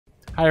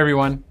Hi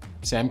everyone,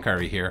 Sam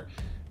Curry here.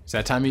 It's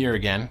that time of year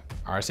again.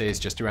 RSA is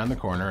just around the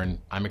corner and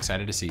I'm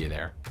excited to see you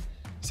there.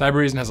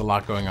 Cybereason has a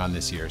lot going on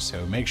this year,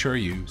 so make sure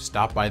you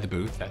stop by the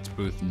booth. That's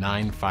booth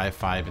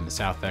 955 in the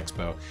South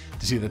Expo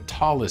to see the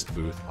tallest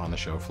booth on the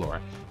show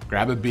floor.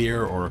 Grab a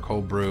beer or a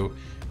cold brew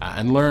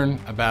and learn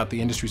about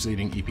the industry's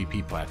leading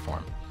EPP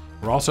platform.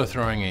 We're also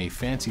throwing a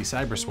fancy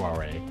cyber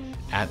soiree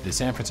at the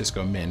San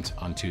Francisco Mint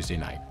on Tuesday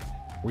night.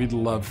 We'd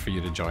love for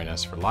you to join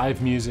us for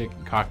live music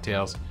and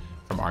cocktails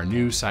from our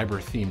new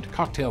cyber-themed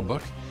cocktail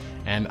book,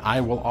 and I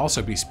will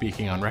also be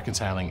speaking on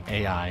reconciling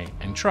AI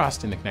and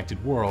trust in the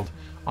connected world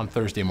on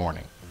Thursday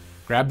morning.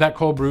 Grab that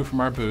cold brew from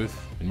our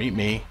booth and meet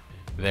me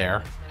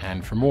there,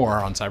 and for more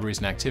on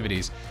Cybereason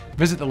activities,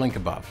 visit the link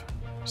above.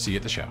 See you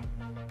at the show.